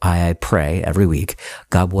I pray every week,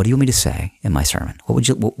 God, what do you want me to say in my sermon? What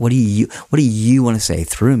do you want to say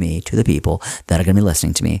through me to the people that are going to be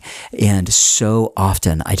listening to me? And so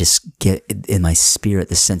often I just get in my spirit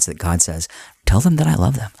the sense that God says, tell them that I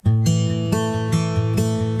love them.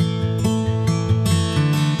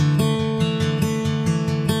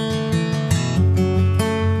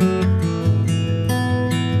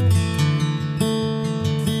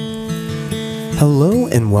 Hello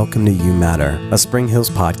and welcome to You Matter, a Spring Hills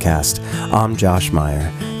podcast. I'm Josh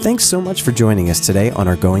Meyer. Thanks so much for joining us today on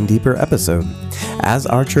our Going Deeper episode. As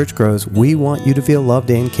our church grows, we want you to feel loved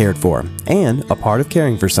and cared for. And a part of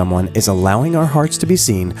caring for someone is allowing our hearts to be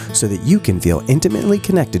seen so that you can feel intimately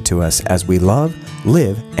connected to us as we love,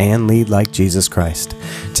 live, and lead like Jesus Christ.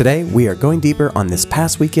 Today, we are going deeper on this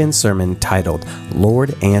past weekend sermon titled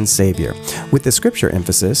Lord and Savior, with the scripture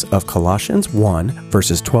emphasis of Colossians 1,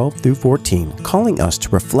 verses 12 through 14, calling us to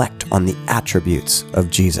reflect on the attributes of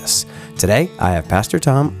Jesus. Today, I have Pastor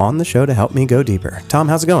Tom on the show to help me go deeper. Tom,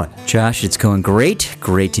 how's it going? Josh, it's going great.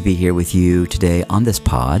 Great to be here with you today on this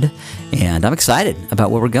pod. And I'm excited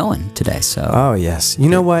about where we're going today. So, oh, yes. You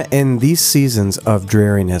know what? In these seasons of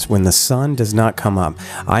dreariness, when the sun does not come up,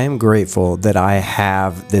 I am grateful that I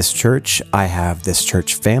have this church, I have this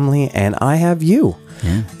church family, and I have you.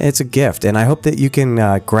 Yeah. It's a gift, and I hope that you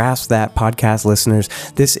can grasp that, podcast listeners.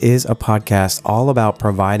 This is a podcast all about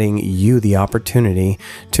providing you the opportunity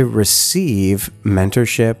to receive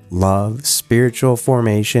mentorship, love, spiritual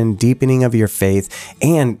formation, deepening of your faith,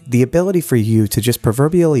 and the ability for you to just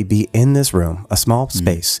proverbially be in this room, a small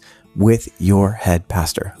space, with your head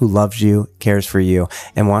pastor who loves you, cares for you,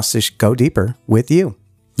 and wants to go deeper with you.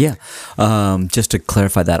 Yeah. Just to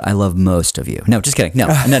clarify that, I love most of you. No, just kidding. No.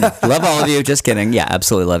 Love all of you. Just kidding. Yeah,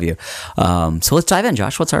 absolutely love you. So let's dive in,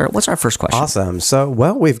 Josh. What's our first question? Awesome. So,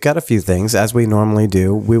 well, we've got a few things, as we normally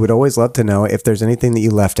do. We would always love to know if there's anything that you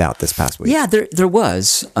left out this past week. Yeah, there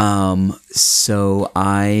was. So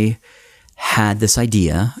I had this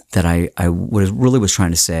idea that I was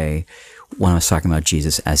trying to say when I was talking about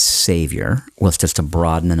Jesus as Savior, was just to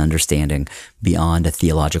broaden an understanding beyond a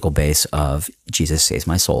theological base of Jesus saves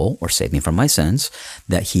my soul or save me from my sins,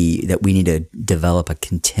 that we need to develop a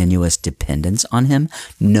continuous dependence on Him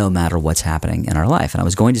no matter what's happening in our life. And I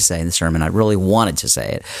was going to say in the sermon, I really wanted to say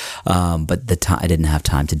it, but I didn't have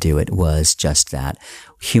time to do it, was just that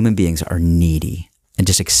human beings are needy. And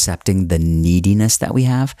just accepting the neediness that we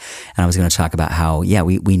have. And I was going to talk about how,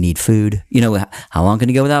 we need food. How long can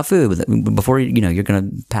you go without food before, you're going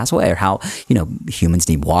to pass away? Or how, humans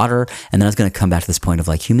need water. And then I was going to come back to this point of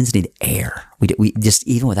like, humans need air. We just,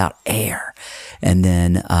 even without air. And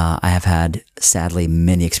then I have had, sadly,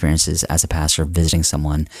 many experiences as a pastor visiting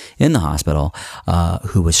someone in the hospital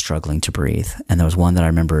who was struggling to breathe. And there was one that I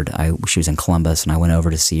remembered, she was in Columbus, and I went over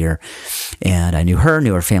to see her. And I knew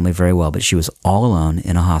her family very well, but she was all alone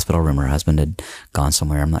in a hospital room. Her husband had gone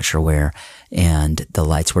somewhere, I'm not sure where. And the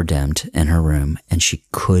lights were dimmed in her room, and she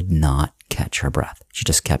could not catch her breath. She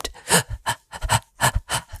just kept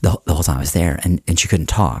the whole time I was there, and she couldn't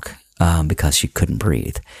talk because she couldn't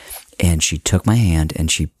breathe. And she took my hand and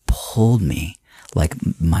she pulled me like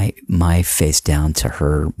my face down to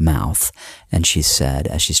her mouth. And she said,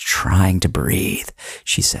 as she's trying to breathe,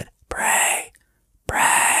 she said, pray,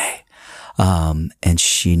 pray. And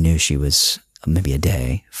she knew she was maybe a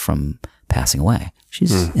day from passing away.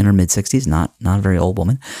 She's in her mid-60s, not a very old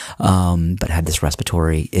woman, but had this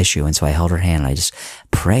respiratory issue. And so I held her hand and I just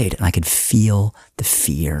prayed, and I could feel the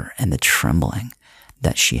fear and the trembling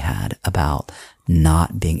that she had about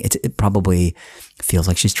not being, it probably feels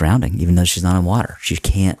like she's drowning, even though she's not in water. She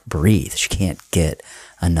can't breathe. She can't get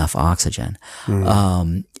enough oxygen.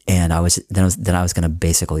 And I was going to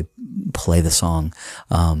basically play the song,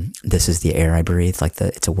 This Is the Air I Breathe.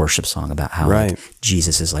 It's a worship song about how like,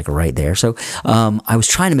 Jesus is like right there. So, I was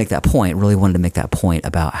trying to make that point, really wanted to make that point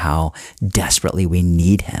about how desperately we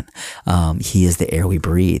need Him. He is the air we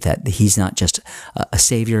breathe, that He's not just a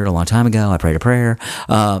savior a long time ago. I prayed a prayer.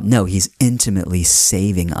 No, He's intimately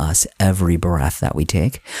saving us every breath that we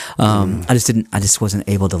take. I just wasn't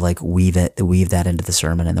able to like weave that into the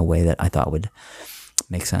sermon in the way that I thought would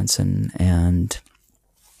make sense, and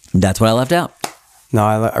that's what I left out. No,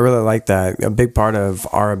 I really like that. A big part of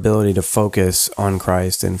our ability to focus on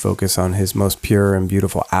Christ and focus on His most pure and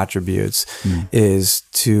beautiful attributes is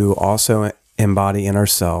to also embody in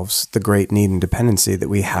ourselves the great need and dependency that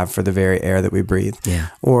we have for the very air that we breathe. Yeah.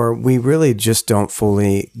 Or we really just don't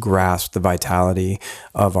fully grasp the vitality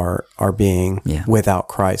of our being without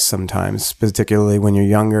Christ sometimes, particularly when you're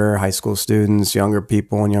younger, high school students, younger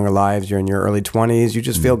people in younger lives, you're in your early 20s, you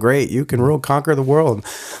just feel great. You can conquer the world.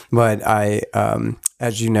 But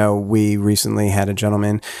as you know, we recently had a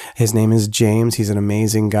gentleman, his name is James. He's an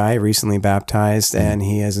amazing guy, recently baptized, and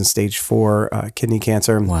he has in stage 4 kidney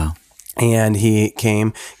cancer. Wow. And he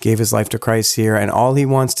came, gave his life to Christ here. And all he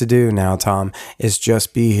wants to do now, Tom, is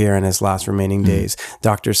just be here in his last remaining days.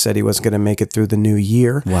 Doctors said he wasn't going to make it through the new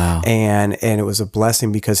year. Wow. And it was a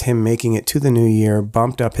blessing because him making it to the new year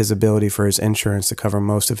bumped up his ability for his insurance to cover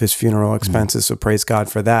most of his funeral expenses. So praise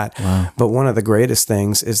God for that. Wow. But one of the greatest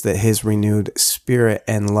things is that his renewed spirit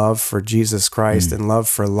and love for Jesus Christ and love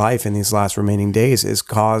for life in these last remaining days has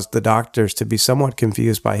caused the doctors to be somewhat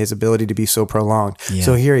confused by his ability to be so prolonged. Yeah.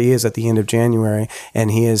 So here he is at the end of January, and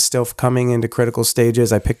he is still coming into critical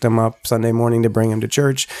stages. I picked him up Sunday morning to bring him to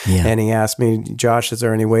church, and he asked me, Josh, is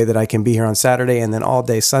there any way that I can be here on Saturday and then all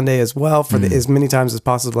day Sunday as well for as many times as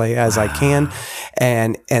possible as I can?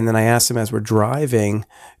 And then I asked him as we're driving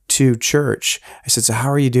to church, I said, so how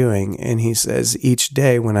are you doing? And he says, each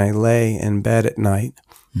day when I lay in bed at night,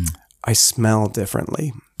 I smell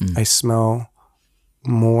differently. I smell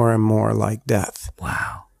more and more like death.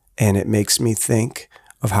 Wow. And it makes me think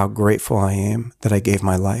of how grateful I am that I gave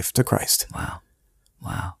my life to Christ. Wow.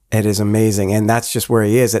 Wow. It is amazing. And that's just where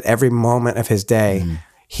he is. At every moment of his day,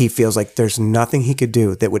 he feels like there's nothing he could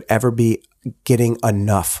do that would ever be getting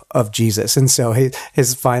enough of Jesus. And so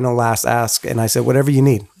his final last ask, and I said, whatever you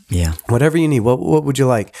need. Yeah. Whatever you need. What would you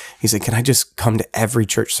like? He said, can I just come to every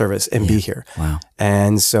church service and be here? Wow.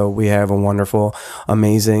 And so we have a wonderful,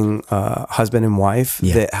 amazing husband and wife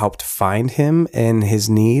that helped find him and his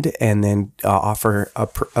need, and then offer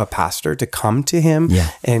a pastor to come to him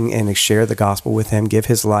and share the gospel with him, give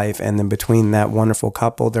his life. And then between that wonderful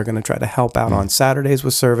couple, they're going to try to help out on Saturdays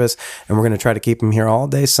with service. And we're going to try to keep him here all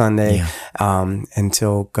day Sunday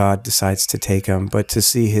until God decides to take him. But to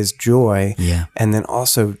see his joy and then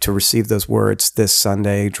also to receive those words this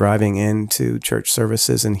Sunday, driving into church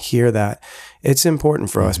services and hear that, it's important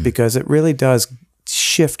for us because it really does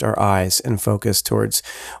shift our eyes and focus towards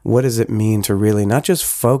what does it mean to really not just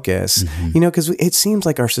focus, because it seems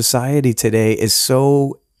like our society today is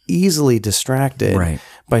so easily distracted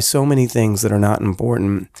by so many things that are not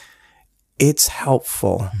important. It's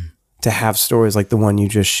helpful to have stories like the one you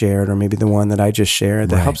just shared, or maybe the one that I just shared,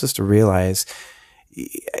 that helps us to realize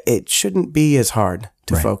it shouldn't be as hard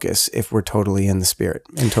to focus if we're totally in the Spirit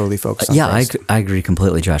and totally focused on Christ. I agree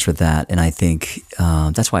completely, Josh, with that. And I think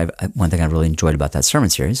that's why one thing I really enjoyed about that sermon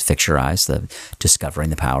series, Fix Your Eyes, the discovering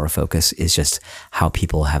the power of focus, is just how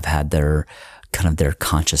people have had their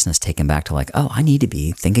consciousness taken back to like, oh, I need to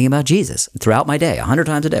be thinking about Jesus throughout my day, 100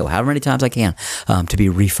 times a day, however many times I can, to be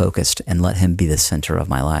refocused and let him be the center of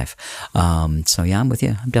my life. So yeah, I'm with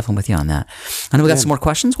you. I'm definitely with you on that. I know we got some more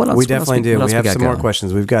questions. What else? We definitely do. We have some more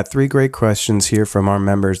questions. We've got 3 great questions here from our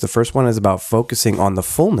members. The first one is about focusing on the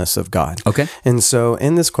fullness of God. Okay. And so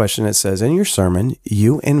in this question, it says, in your sermon,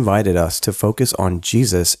 you invited us to focus on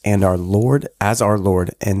Jesus and our Lord as our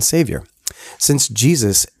Lord and Savior. Since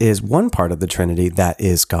Jesus is one part of the Trinity that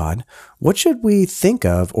is God, what should we think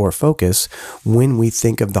of or focus when we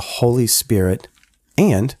think of the Holy Spirit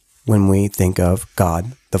and when we think of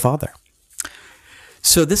God the Father?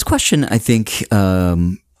 So this question, I think,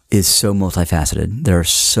 is so multifaceted. There are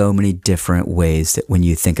so many different ways that when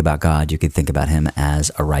you think about God, you can think about him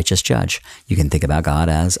as a righteous judge. You can think about God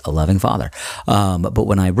as a loving father. But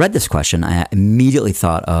when I read this question, I immediately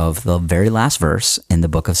thought of the very last verse in the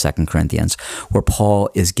book of 2 Corinthians, where Paul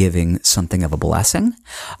is giving something of a blessing.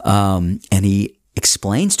 And he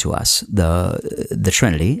explains to us the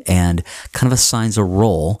Trinity and kind of assigns a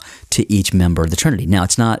role to each member of the Trinity. Now,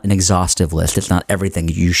 it's not an exhaustive list. It's not everything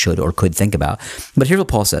you should or could think about. But here's what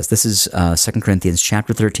Paul says. This is 2 Corinthians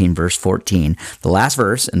chapter 13, verse 14. The last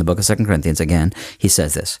verse in the book of 2 Corinthians, again, he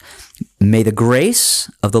says this: "May the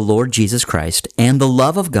grace of the Lord Jesus Christ and the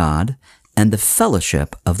love of God and the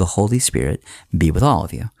fellowship of the Holy Spirit be with all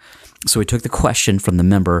of you." So we took the question from the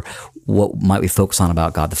member, what might we focus on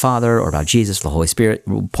about God the Father or about Jesus, the Holy Spirit?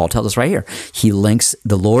 Paul tells us right here. He links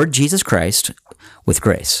the Lord Jesus Christ with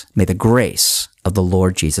grace. May the grace of the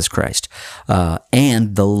Lord Jesus Christ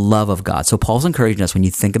and the love of God. So Paul's encouraging us, when you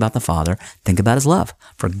think about the Father, think about his love.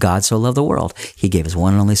 For God so loved the world, he gave his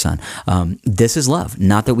one and only Son. This is love.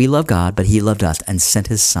 Not that we love God, but he loved us and sent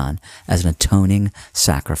his Son as an atoning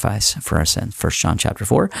sacrifice for our sin. 1 John chapter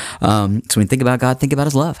 4. So when you think about God, think about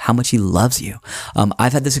his love, how much he loves you.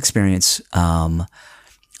 I've had this experience,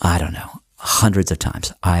 I don't know, hundreds of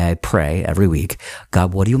times. I pray every week,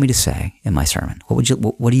 God, what do you want me to say in my sermon? What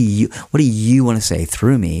do you want to say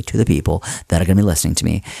through me to the people that are going to be listening to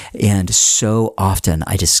me? And so often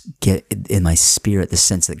I just get in my spirit the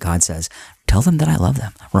sense that God says, tell them that I love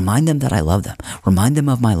them. Remind them that I love them. Remind them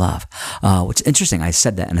of my love. What's interesting, I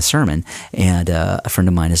said that in a sermon, and a friend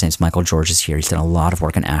of mine, his name's Michael George, is here. He's done a lot of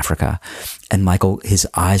work in Africa. And Michael, his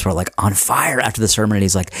eyes were like on fire after the sermon. And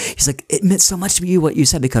he's like, it meant so much to me what you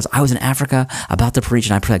said, because I was in Africa about to preach,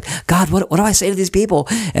 and I prayed, God, what do I say to these people?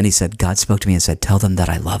 And he said, God spoke to me and said, tell them that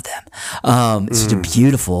I love them. It's such a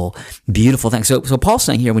beautiful, beautiful thing. So Paul's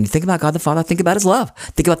saying here, when you think about God the Father, think about his love.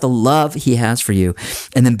 Think about the love he has for you.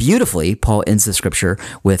 And then beautifully, Paul ends the scripture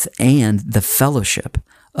with, and the fellowship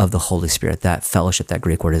of the Holy Spirit. That fellowship, that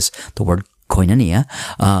Greek word is the word koinonia,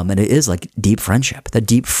 and it is like deep friendship, the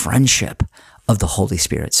deep friendship of the Holy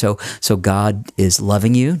Spirit. So God is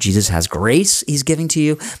loving you. Jesus has grace he's giving to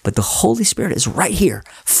you, but the Holy Spirit is right here,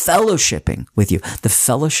 fellowshipping with you. The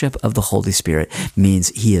fellowship of the Holy Spirit means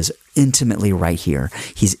he is intimately right here.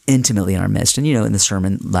 He's intimately in our midst. And, in the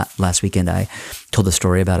sermon last weekend, I told the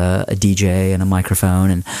story about a DJ and a microphone,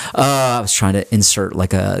 and I was trying to insert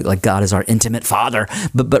like God is our intimate Father.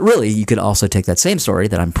 But really, you could also take that same story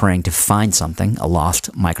that I'm praying to find something, a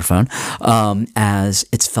lost microphone, as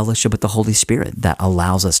it's fellowship with the Holy Spirit that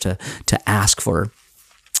allows us to ask for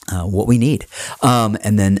what we need,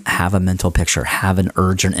 and then have a mental picture, have an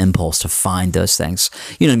urge and impulse to find those things,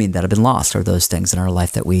 that have been lost, or those things in our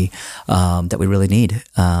life that we really need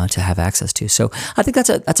to have access to. So I think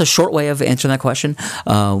that's a short way of answering that question.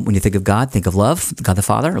 When you think of God, think of love, God the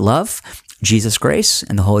Father, love, Jesus, grace,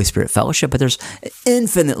 and the Holy Spirit, fellowship. But there's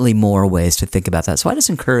infinitely more ways to think about that. So I just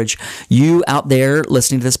encourage you out there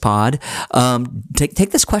listening to this pod, take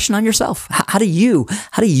this question on yourself. How do you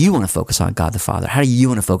want to focus on God the Father? How do you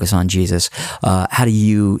want to focus on Jesus? How do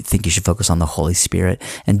you think you should focus on the Holy Spirit?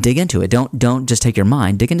 And dig into it. Don't just take your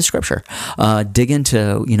mind. Dig into Scripture. Dig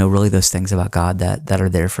into really those things about God that are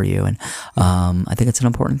there for you. And I think it's an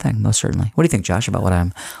important thing, most certainly. What do you think, Josh,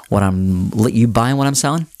 about you buying what I'm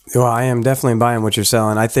selling? Well, I am definitely buying what you're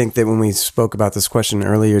selling. I think that when we spoke about this question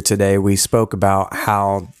earlier today, we spoke about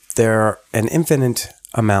how there are an infinite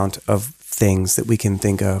amount of things that we can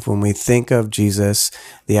think of. When we think of Jesus,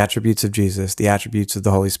 the attributes of Jesus, the attributes of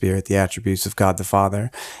the Holy Spirit, the attributes of God the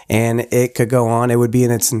Father, and it could go on. It would be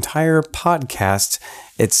in its entire podcast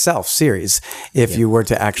itself series if you were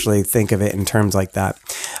to actually think of it in terms like that.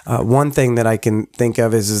 One thing that I can think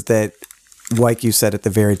of is that, like you said at the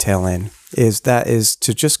very tail end, is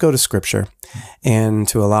to just go to Scripture and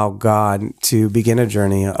to allow God to begin a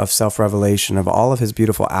journey of self-revelation of all of his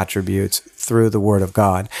beautiful attributes through the Word of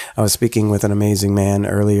God. I was speaking with an amazing man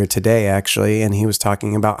earlier today, actually, and he was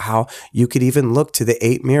talking about how you could even look to the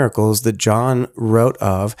 8 miracles that John wrote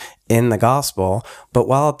of in the gospel, but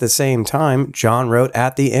while at the same time, John wrote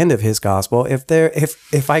at the end of his gospel,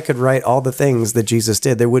 if I could write all the things that Jesus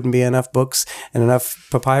did, there wouldn't be enough books and enough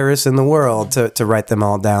papyrus in the world to write them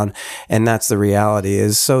all down. And that's the reality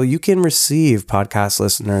is, so you can receive, podcast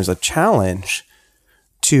listeners, a challenge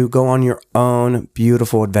to go on your own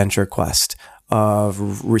beautiful adventure quest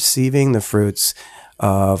of receiving the fruits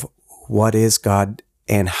of what is God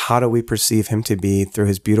and how do we perceive him to be through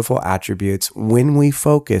his beautiful attributes when we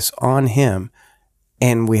focus on him,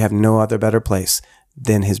 and we have no other better place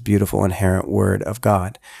than his beautiful inherent Word of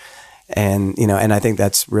God. And, and I think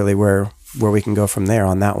that's really where we can go from there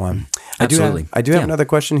on that one. Absolutely. I do have another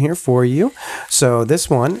question here for you. So this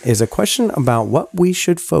one is a question about what we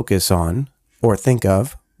should focus on or think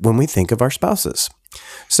of when we think of our spouses.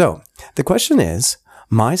 So the question is,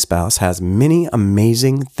 my spouse has many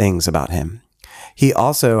amazing things about him. He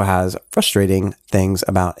also has frustrating things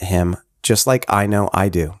about him, just like I know I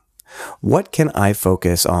do. What can I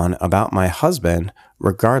focus on about my husband,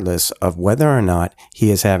 regardless of whether or not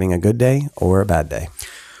he is having a good day or a bad day?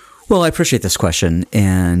 Well, I appreciate this question,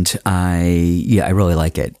 and I really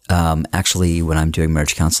like it. Actually, when I'm doing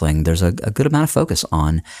marriage counseling, there's a good amount of focus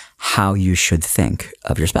on how you should think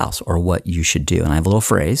of your spouse or what you should do. And I have a little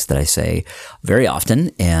phrase that I say very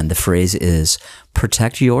often, and the phrase is,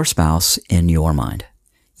 protect your spouse in your mind.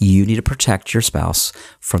 You need to protect your spouse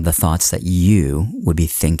from the thoughts that you would be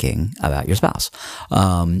thinking about your spouse.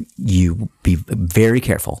 You be very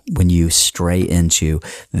careful when you stray into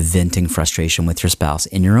venting frustration with your spouse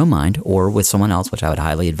in your own mind or with someone else, which I would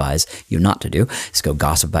highly advise you not to do. Just go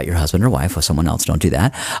gossip about your husband or wife with someone else. Don't do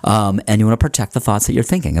that. And you want to protect the thoughts that you're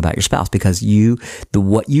thinking about your spouse, because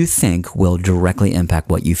what you think will directly impact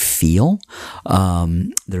what you feel.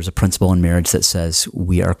 There's a principle in marriage that says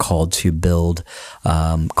we are called to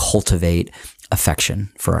cultivate affection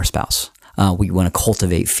for our spouse. We want to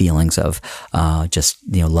cultivate feelings of just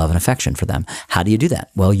love and affection for them. How do you do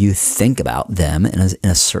that? Well, you think about them in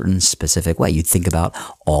a certain specific way. You think about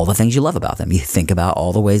all the things you love about them. You think about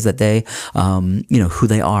all the ways that they, who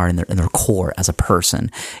they are in their core as a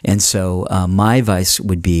person. And so my advice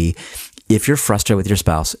would be, if you're frustrated with your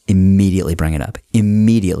spouse, immediately bring it up.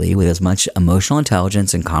 Immediately, with as much emotional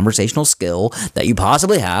intelligence and conversational skill that you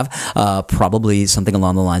possibly have. Probably something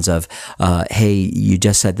along the lines of, hey, you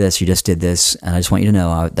just said this, you just did this, and I just want you to know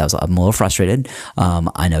I'm a little frustrated.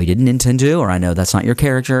 I know you didn't intend to, or I know that's not your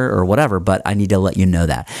character, or whatever, but I need to let you know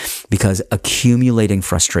that. Because accumulating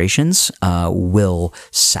frustrations will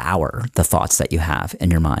sour the thoughts that you have in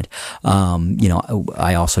your mind.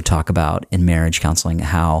 I also talk about in marriage counseling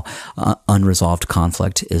how unresolved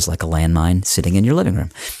conflict is like a landmine sitting in your living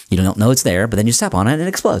room. You don't know it's there, but then you step on it and it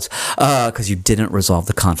explodes because you didn't resolve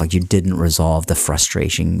the conflict. You didn't resolve the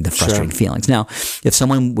frustrating feelings. Now, if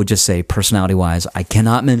someone would just say, personality-wise, I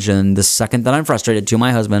cannot mention the second that I'm frustrated to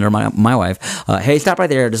my husband or my wife, hey, stop right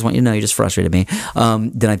there. I just want you to know you just frustrated me.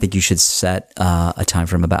 Then I think you should set a time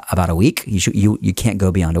frame about a week. You can't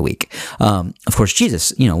go beyond a week. Of course,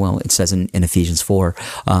 Jesus, it says in Ephesians 4,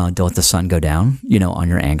 don't let the sun go down, on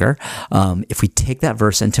your anger. If we take that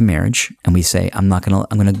verse into marriage and we say, I'm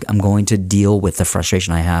going to deal with the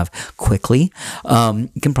frustration I have quickly,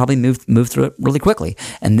 you can probably move through it really quickly.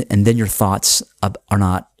 And then your thoughts are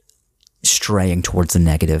not straying towards the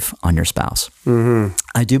negative on your spouse. Mm-hmm.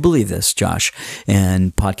 I do believe this, Josh,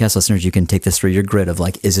 and podcast listeners, you can take this through your grid of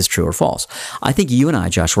like, is this true or false? I think you and I,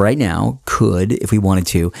 Josh, right now could, if we wanted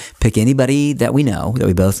to, pick anybody that we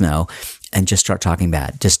both know, and just start talking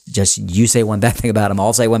bad. Just you say one bad thing about them,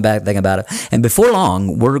 I'll say one bad thing about it. And before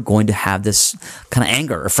long, we're going to have this kind of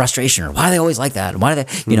anger or frustration, or why are they always like that? Why do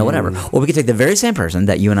they, whatever. Or we could take the very same person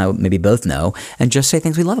that you and I maybe both know and just say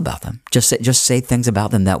things we love about them. Just say things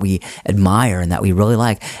about them that we admire and that we really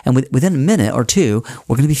like. And within a minute or two,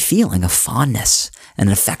 we're going to be feeling a fondness and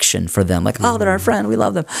an affection for them. Like, oh, they're our friend. We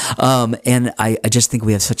love them. And I just think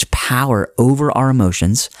we have such power over our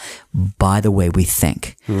emotions by the way we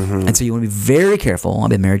think. Mm-hmm. And so you want to be very careful. I've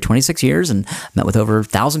been married 26 years and met with over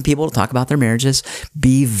 1,000 people to talk about their marriages.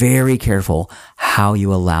 Be very careful how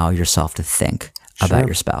you allow yourself to think about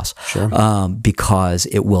your spouse, because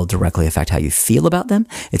it will directly affect how you feel about them.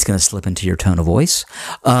 It's going to slip into your tone of voice.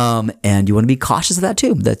 And you want to be cautious of that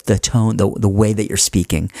too. The tone, the way that you're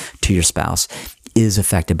speaking to your spouse is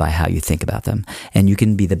affected by how you think about them. And you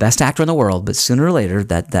can be the best actor in the world, but sooner or later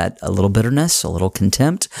that a little bitterness, a little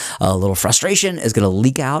contempt, a little frustration is going to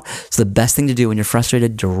leak out. So the best thing to do when you're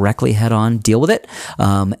frustrated, directly head on, deal with it.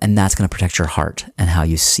 And that's going to protect your heart and how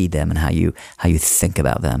you see them and how you think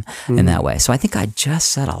about them in that way. So I think I just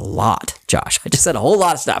said a lot, Josh. I just said a whole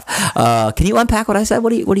lot of stuff. Can you unpack what I said? What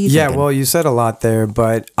do you think? Yeah, well, you said a lot there,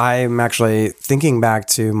 but I'm actually thinking back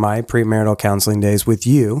to my premarital counseling days with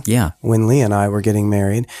you. Yeah. When Lee and I were getting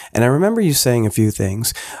married. And I remember you saying a few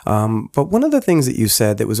things. But one of the things that you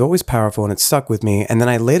said that was always powerful and it stuck with me. And then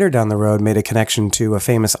I later down the road made a connection to a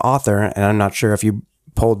famous author. And I'm not sure if you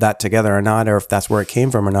pulled that together or not, or if that's where it came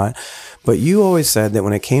from or not. But you always said that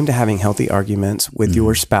when it came to having healthy arguments with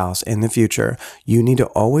your spouse in the future, you need to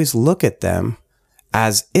always look at them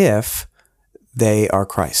as if they are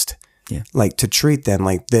Christ. Yeah. Like to treat them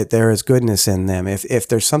like that there is goodness in them. If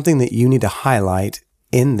there's something that you need to highlight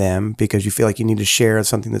in them because you feel like you need to share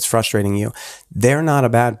something that's frustrating you, they're not a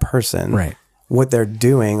bad person. Right. What they're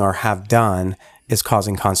doing or have done is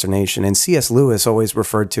causing consternation. And C.S. Lewis always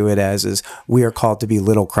referred to it as we are called to be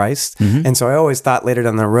little Christ. Mm-hmm. And so I always thought later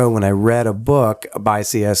down the road when I read a book by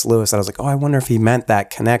C.S. Lewis, I was like, oh, I wonder if he meant that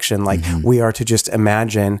connection. Like we are to just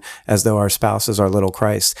imagine as though our spouse is our little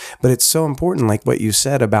Christ. But it's so important, like what you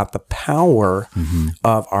said about the power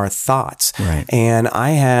of our thoughts. Right. And I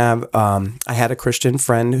had a Christian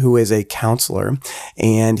friend who is a counselor,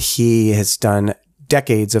 and he has done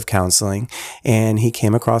decades of counseling, and he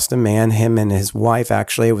came across a man, him and his wife,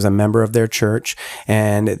 actually, it was a member of their church,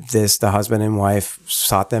 and the husband and wife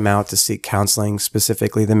sought them out to seek counseling,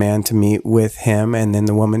 specifically the man to meet with him and then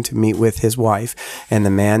the woman to meet with his wife, and the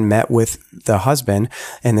man met with the husband,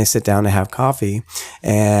 and they sit down to have coffee,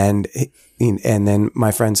 and then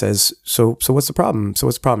my friend says, so what's the problem? So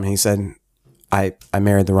what's the problem? And he said, I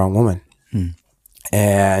married the wrong woman.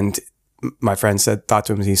 And my friend thought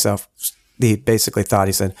to himself, he basically thought,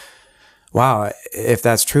 he said, wow, if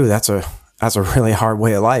that's true, that's a really hard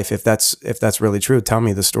way of life. If that's really true, tell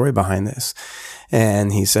me the story behind this.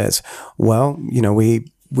 And he says, well,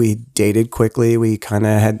 we we dated quickly. We kind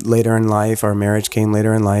of had later in life, our marriage came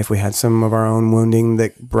later in life. We had some of our own wounding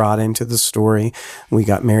that brought into the story. We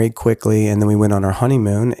got married quickly, and then we went on our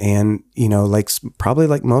honeymoon. And, probably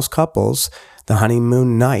like most couples, the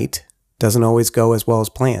honeymoon night doesn't always go as well as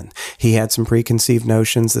planned. He had some preconceived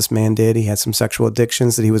notions, this man did. He had some sexual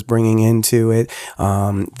addictions that he was bringing into it.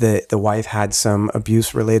 The wife had some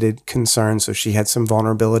abuse-related concerns, so she had some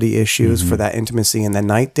vulnerability issues for that intimacy, and the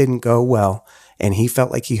night didn't go well, and he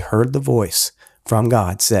felt like he heard the voice from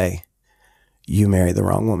God say, "You married the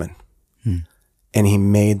wrong woman." And he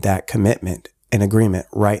made that commitment and agreement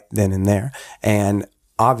right then and there. And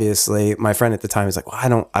obviously, my friend at the time was like, "Well, I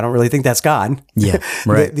don't really think that's God." Yeah,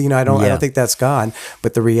 right. I don't think that's God.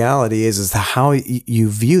 But the reality is how you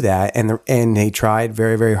view that. And he tried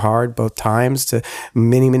very, very hard both times to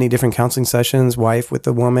many, many different counseling sessions, wife with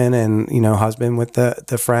the woman and, husband with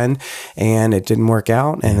the friend. And it didn't work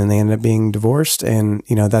out. And then they ended up being divorced. And,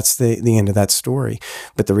 that's the end of that story.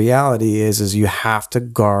 But the reality is you have to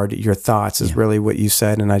guard your thoughts is really what you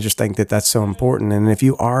said. And I just think that that's so important. And if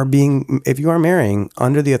you are marrying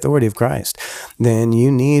under the authority of Christ, then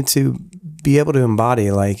you need to be able to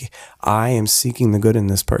embody, like, I am seeking the good in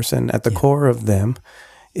this person. At the core of them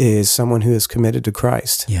is someone who is committed to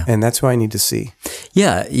Christ. Yeah. And that's who I need to see.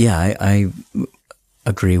 Yeah. I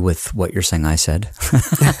agree with what you're saying. I said,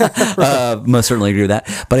 most certainly agree with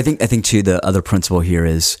that. But I think too, the other principle here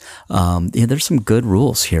is, there's some good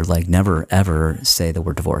rules here. Like, never ever say the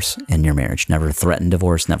word divorce in your marriage. Never threaten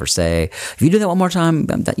divorce. Never say, if you do that one more time,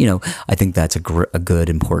 I think that's a good,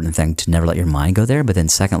 important thing to never let your mind go there. But then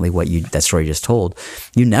secondly, that story you just told,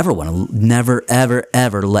 you never, ever,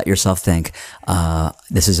 ever let yourself think,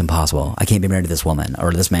 this is impossible. I can't be married to this woman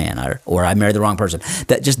or this man, or I married the wrong person.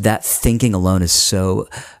 That thinking alone is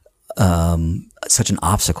such an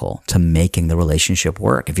obstacle to making the relationship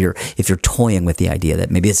work. If you're toying with the idea that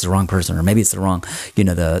maybe it's the wrong person or maybe it's the wrong,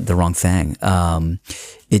 the wrong thing,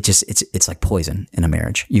 it's like poison in a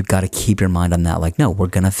marriage. You've got to keep your mind on that. Like, no, we're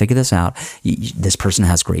going to figure this out. This person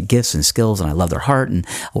has great gifts and skills and I love their heart and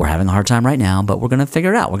we're having a hard time right now, but we're going to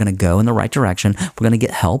figure it out. We're going to go in the right direction. We're going to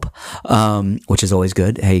get help, which is always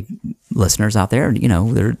good. Hey, listeners out there,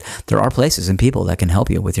 there are places and people that can help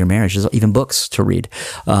you with your marriage. There's even books to read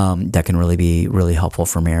that can really be really helpful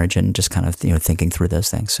for marriage and just kind of thinking through those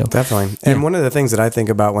things. So definitely. And one of the things that I think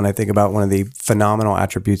about when I think about one of the phenomenal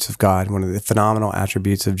attributes of God, one of the phenomenal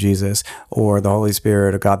attributes of Jesus or the Holy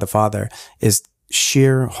Spirit or God the Father is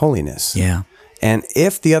sheer holiness. Yeah. And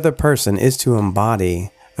if the other person is to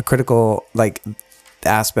embody a critical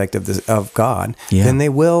aspect of God, then they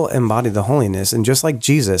will embody the holiness. And just like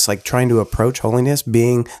Jesus, trying to approach holiness,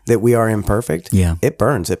 being that we are imperfect, it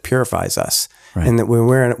burns, it purifies us. Right. And that when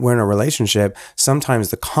we're in a relationship, sometimes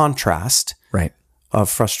the contrast of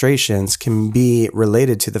frustrations can be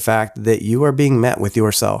related to the fact that you are being met with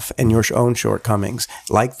yourself and your own shortcomings.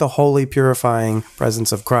 Like the holy, purifying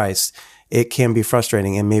presence of Christ, it can be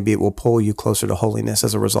frustrating, and maybe it will pull you closer to holiness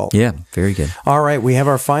as a result. Yeah, very good. All right, we have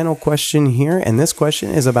our final question here, and this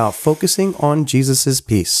question is about focusing on Jesus's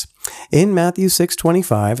peace. In Matthew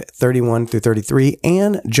 6:25, 31 through 33,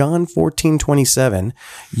 and John 14:27,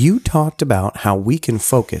 you talked about how we can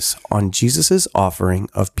focus on Jesus's offering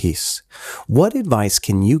of peace. What advice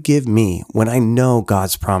can you give me when I know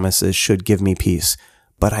God's promises should give me peace,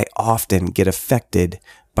 but I often get affected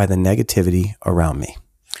by the negativity around me?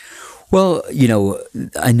 Well,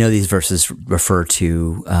 I know these verses refer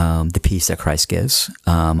to the peace that Christ gives.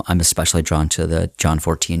 I'm especially drawn to the John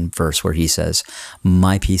 14 verse where he says,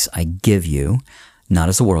 "My peace I give you, not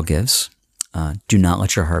as the world gives. Do not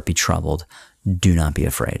let your heart be troubled. Do not be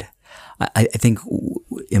afraid." I think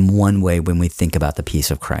in one way, when we think about the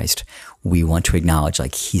peace of Christ, we want to acknowledge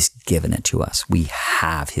he's given it to us. We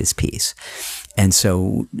have his peace. And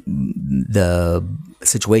so the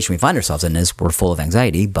situation we find ourselves in is we're full of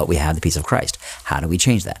anxiety, but we have the peace of Christ. How do we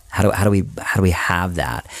change that? How do we have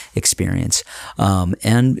that experience?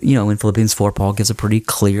 And in Philippians 4, Paul gives a pretty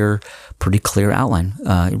clear outline.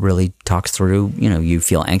 It really talks through, you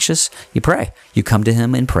feel anxious, you pray. You come to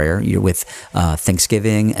him in prayer. You're with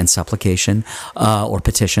thanksgiving and supplication or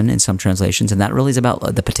petition in some translations. And that really is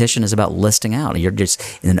about, the petition is about listing out. You're just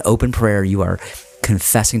in an open prayer. You are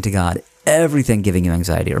confessing to God everything giving you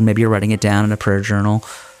anxiety, or maybe you're writing it down in a prayer journal,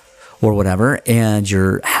 or whatever, and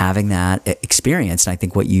you're having that experience. And I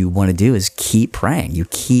think what you want to do is keep praying. You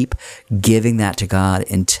keep giving that to God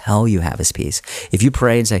until you have his peace. If you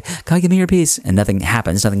pray and say, God, give me your peace, and nothing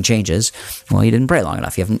happens, nothing changes, well, you didn't pray long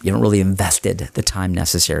enough. You haven't really invested the time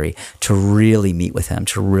necessary to really meet with him,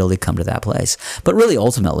 to really come to that place. But really,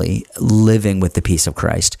 ultimately, living with the peace of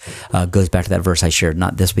Christ goes back to that verse I shared,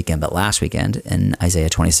 not this weekend, but last weekend in Isaiah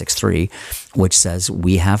 26:3, which says,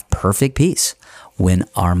 we have perfect peace when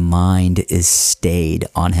our mind is stayed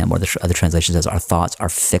on him, or the other translation says our thoughts are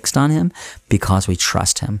fixed on him because we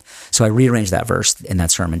trust him. So I rearranged that verse in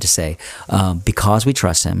that sermon to say, because we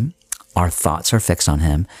trust him, our thoughts are fixed on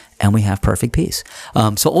him, and we have perfect peace.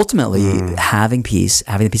 So ultimately, having peace,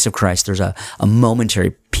 having the peace of Christ, there's a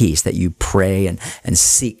momentary peace that you pray and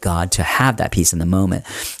seek God to have that peace in the moment.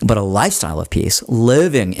 But a lifestyle of peace,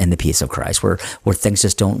 living in the peace of Christ, where things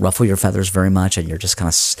just don't ruffle your feathers very much, and you're just kind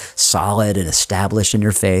of solid and established in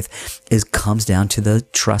your faith, comes down to the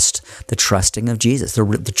trusting of Jesus,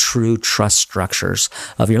 the true trust structures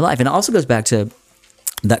of your life. And it also goes back to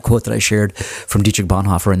that quote that I shared from Dietrich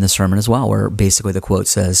Bonhoeffer in this sermon as well, where basically the quote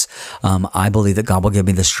says, I believe that God will give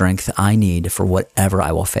me the strength I need for whatever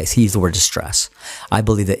I will face. He used the word distress. I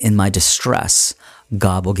believe that in my distress,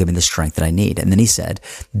 God will give me the strength that I need. And then he said,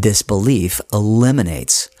 this belief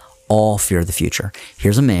eliminates all fear of the future.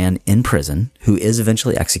 Here's a man in prison who is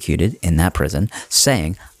eventually executed in that prison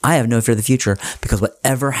saying, I have no fear of the future because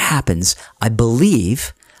whatever happens, I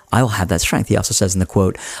believe I will have that strength. He also says in the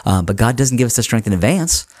quote, but God doesn't give us the strength in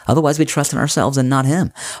advance. Otherwise, we trust in ourselves and not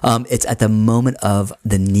him. It's at the moment of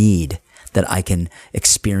the need that I can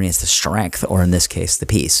experience the strength, or in this case, the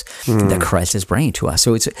peace that Christ is bringing to us.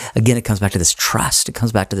 So it comes back to this trust. It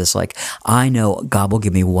comes back to this, like, I know God will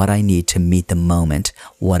give me what I need to meet the moment,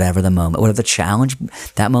 whatever the challenge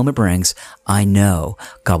that moment brings. I know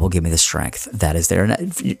God will give me the strength that is there.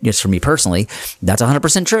 And just for me personally, that's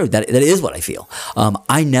 100% true. That is what I feel.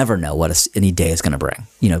 I never know what any day is going to bring.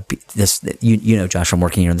 Josh, I'm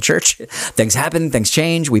working here in the church. Things happen, things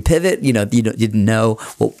change, we pivot. You didn't know.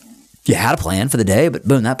 Well, you had a plan for the day, but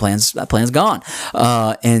boom, that plan's gone.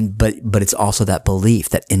 But it's also that belief,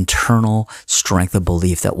 that internal strength of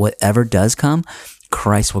belief that whatever does come,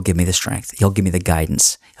 Christ will give me the strength. He'll give me the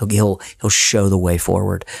guidance. He'll show the way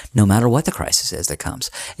forward, no matter what the crisis is that comes.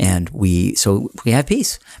 And we have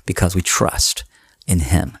peace because we trust in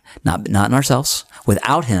him, not in ourselves.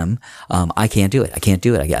 Without him, I can't do it. I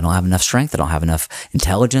don't have enough strength. I don't have enough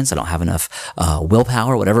intelligence. I don't have enough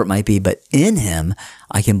willpower, whatever it might be. But in him,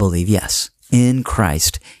 I can believe, yes, in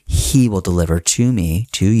Christ, he will deliver to me,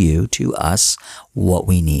 to you, to us, what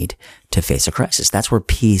we need to face a crisis. That's where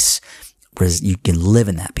peace, you can live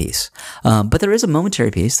in that peace. But there is a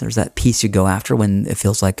momentary peace. There's that peace you go after when it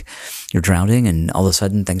feels like you're drowning and all of a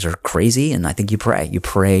sudden things are crazy. And I think you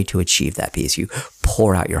pray to achieve that peace. You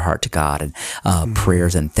pour out your heart to God, and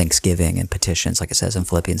prayers and thanksgiving and petitions, like it says in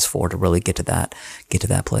Philippians 4, to really get to that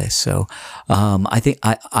place. So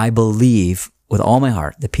I believe with all my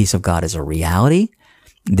heart, the peace of God is a reality.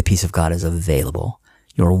 The peace of God is available.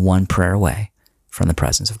 You're one prayer away from the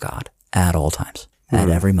presence of God at all times, at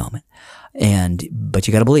every moment. But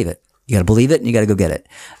you got to believe it. You got to believe it, and you got to go get it.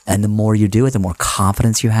 And the more you do it, the more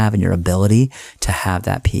confidence you have in your ability to have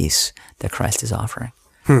that peace that Christ is offering.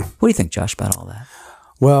 What do you think, Josh, about all that?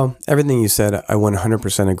 Well, everything you said, I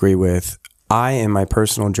 100% agree with. I, in my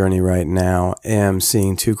personal journey right now, am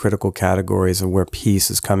seeing two critical categories of where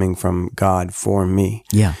peace is coming from God for me.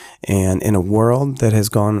 Yeah. And in a world that has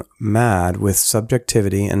gone mad with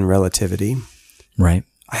subjectivity and relativity, right,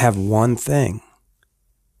 I have one thing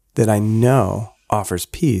that I know offers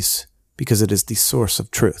peace because it is the source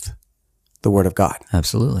of truth, the Word of God.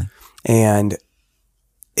 Absolutely. And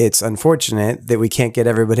it's unfortunate that we can't get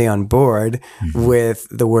everybody on board with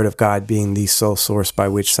the Word of God being the sole source by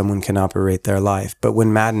which someone can operate their life. But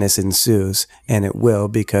when madness ensues, and it will,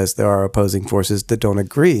 because there are opposing forces that don't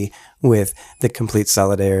agree with the complete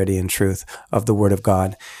solidarity and truth of the Word of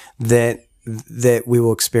God, that we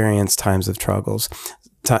will experience times of struggles.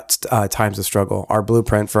 Times of struggle. Our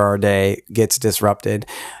blueprint for our day gets disrupted,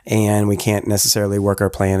 and we can't necessarily work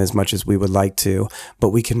our plan as much as we would like to, but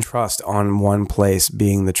we can trust on one place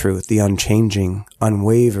being the truth, the unchanging,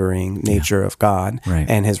 unwavering nature of God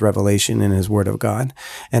and his revelation in his Word of God.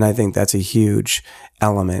 And I think that's a huge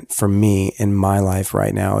element for me in my life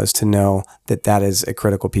right now, is to know that that is a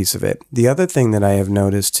critical piece of it. The other thing that I have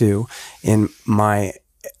noticed too in my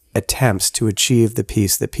attempts to achieve the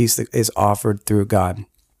peace that is offered through God,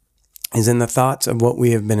 is in the thoughts of what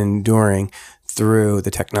we have been enduring through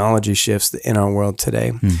the technology shifts in our world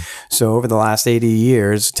today. So over the last 80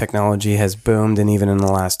 years, technology has boomed, and even in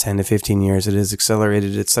the last 10 to 15 years, it has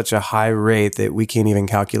accelerated at such a high rate that we can't even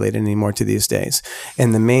calculate it anymore to these days.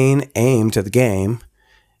 And the main aim to the game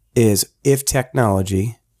is if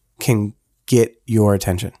technology can get your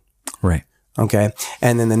attention. Right. Okay.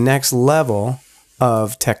 And then the next level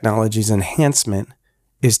of technology's enhancement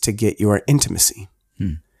is to get your intimacy.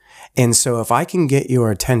 And so if I can get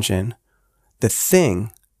your attention, the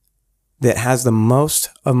thing that has the most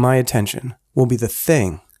of my attention will be the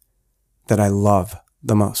thing that I love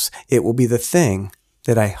the most. It will be the thing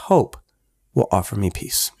that I hope will offer me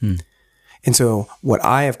peace. And so what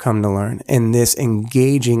I have come to learn in this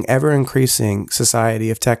engaging, ever-increasing society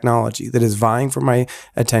of technology that is vying for my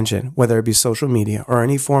attention, whether it be social media or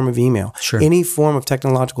any form of email, any form of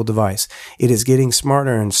technological device, it is getting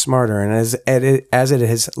smarter and smarter. And as it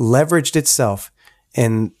has leveraged itself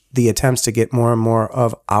in the attempts to get more and more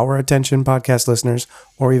of our attention, podcast listeners,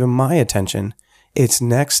 or even my attention, its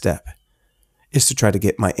next step is to try to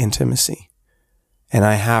get my intimacy. And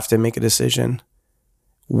I have to make a decision.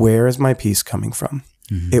 Where is my peace coming from?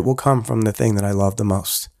 It will come from the thing that I love the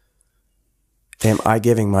most. Am I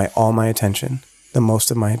giving all my attention, the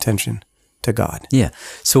most of my attention, to God? Yeah.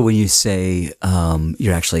 So when you say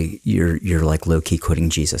you're like low key quoting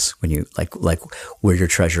Jesus, when you like where your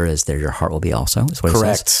treasure is, there your heart will be also. Is what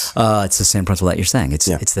Correct. It says. It's the same principle that you're saying.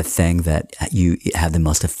 It's the thing that you have the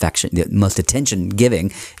most affection, the most attention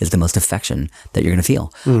giving is the most affection that you're going to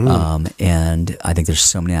feel. And I think there's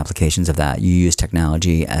so many applications of that. You use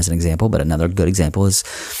technology as an example, but another good example is,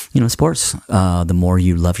 sports. The more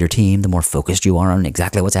you love your team, the more focused you are on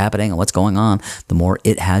exactly what's happening and what's going on, the more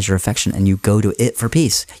it has your affection, and you go to it for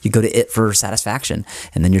peace. You go to it for satisfaction,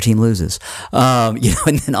 and then your team loses. And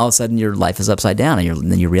then all of a sudden your life is upside down,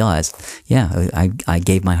 and then you realize, I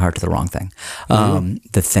gave my heart to the wrong thing.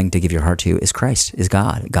 The thing to give your heart to is Christ, is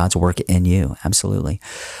God, God's work in you. Absolutely.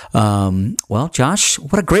 Well, Josh,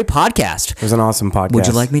 what a great podcast. It was an awesome podcast. Would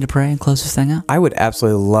you like me to pray and close this thing out? I would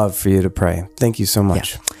absolutely love for you to pray. Thank you so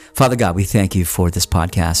much. Yeah. Father God, we thank you for this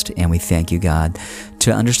podcast, and we thank you, God,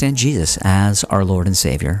 to understand Jesus as our Lord and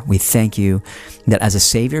Savior. We thank you that as a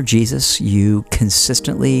Savior, Jesus, you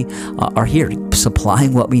consistently are here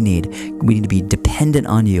supplying what we need. We need to be dependent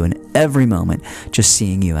on you in every moment, just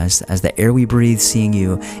seeing you as the air we breathe, seeing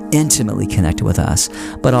you intimately connected with us.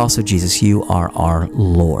 But also, Jesus, you are our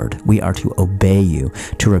Lord. We are to obey you,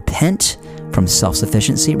 to repent from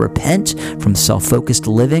self-sufficiency, repent from self-focused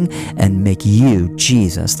living, and make you,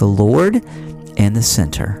 Jesus, the Lord and the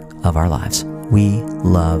center of our lives. We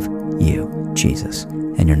love you, Jesus.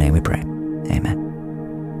 In your name we pray. Amen.